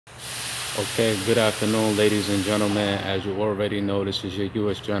Okay, good afternoon, ladies and gentlemen. As you already know, this is your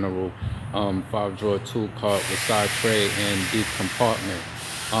U.S. General 5-drawer tool cart with side tray and deep compartment.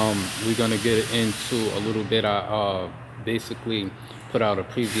 We're gonna get into a little bit. I basically put out a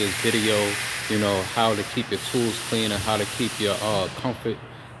previous video, how to keep your tools clean and how to keep your comfort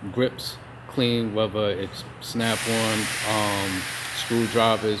grips clean, whether it's snap-on,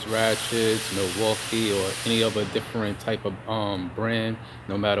 screwdrivers, ratchets, Milwaukee, or any other different type of brand,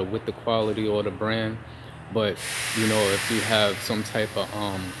 no matter what the quality or the brand. But if you have some type of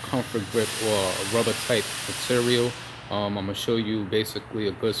comfort grip or a rubber type material, I'm gonna show you basically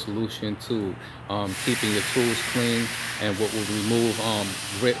a good solution to keeping your tools clean and what will remove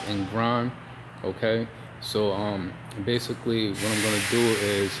grit and grime. Okay, so basically what I'm gonna do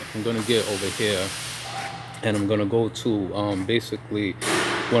is I'm gonna get over here and I'm gonna go to basically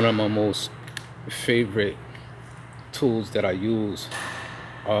one of my most favorite tools that I use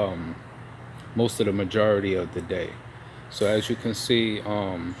most of the majority of the day. So as you can see,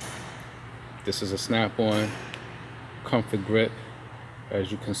 this is a snap-on comfort grip.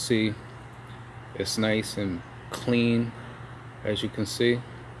 As you can see, it's nice and clean, as you can see.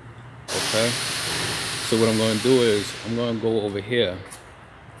 Okay, so what I'm going to do is I'm going to go over here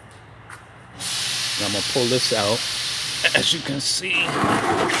and I'm going to pull this out, as you can see.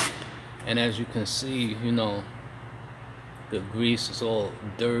 And as you can see, the grease is all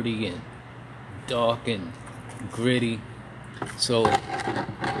dirty and dark and gritty. So what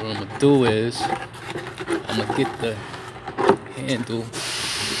I'm gonna do is I'm gonna get the handle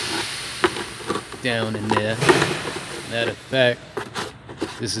down in there. Matter of fact,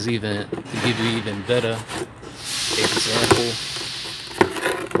 this is even to give you even better example,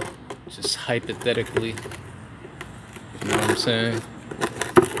 just hypothetically, you know what I'm saying?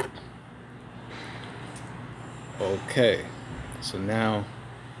 Okay, so now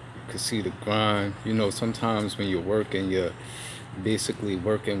you can see the grind. Sometimes when you're working, you're basically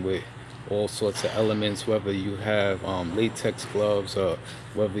working with all sorts of elements, whether you have latex gloves or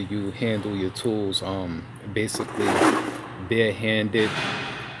whether you handle your tools basically barehanded.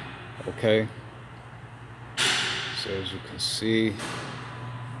 Okay, so as you can see,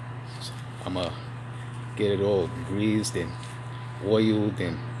 I'm gonna get it all greased and oiled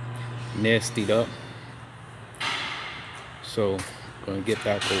and nastied up. So I'm gonna get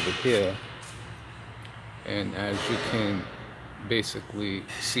back over here, and as you can basically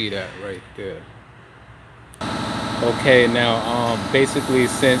see that right there. Okay, now basically,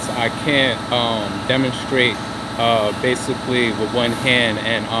 since I can't demonstrate basically with one hand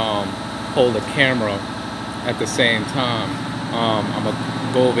and hold a camera at the same time, I'm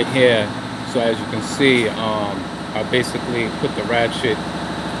gonna go over here. So as you can see, I basically put the ratchet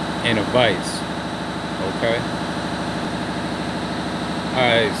in a vise. Okay,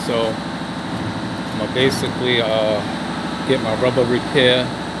 alright, so I'm gonna basically get my rubber repair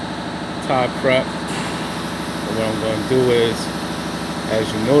tie prep. And what I'm going to do is,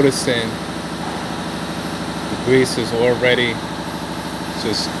 as you're noticing, the grease is already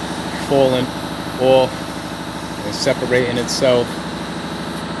just falling off and separating itself.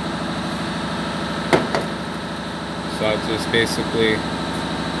 So I just basically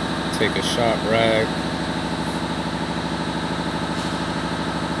take a sharp rag,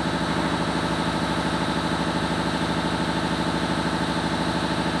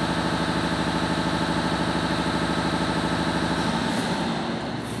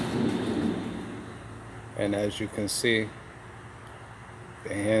 and as you can see,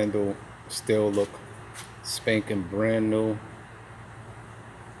 the handle still look spanking brand new.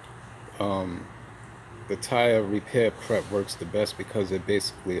 The tire repair prep works the best because it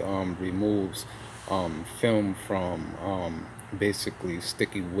basically removes film from basically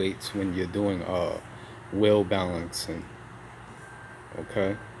sticky weights when you're doing wheel balancing.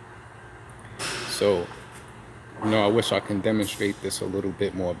 Okay, so I wish I can demonstrate this a little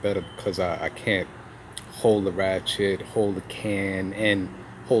bit more better because I can't hold the ratchet, hold the can, and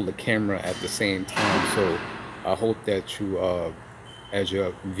hold the camera at the same time. So I hope that you, as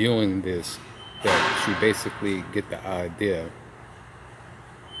you're viewing this, that you basically get the idea.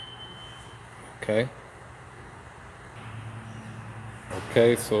 Okay?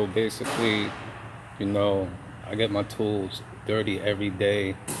 Okay, so basically, I get my tools dirty every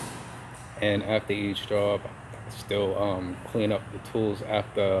day, and after each job, I still clean up the tools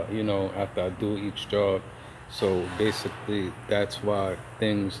after, after I do each job. So basically, that's why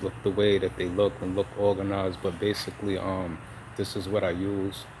things look the way that they look and look organized. But basically, this is what I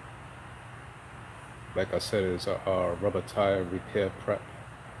use. Like I said, it's a rubber tire repair prep.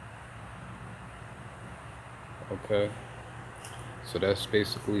 Okay, So that's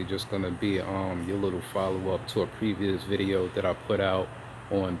basically just going to be your little follow-up to a previous video that I put out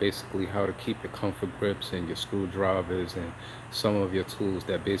on basically how to keep your comfort grips and your screwdrivers and some of your tools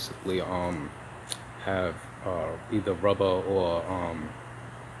that basically have either rubber or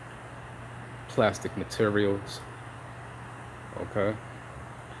plastic materials. Okay,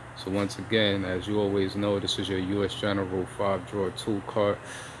 so once again, as you always know, this is your US General 5-drawer tool cart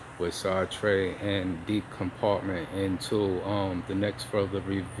with side tray and deep compartment. Until the next further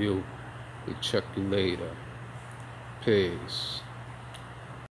review, we check you later. Peace.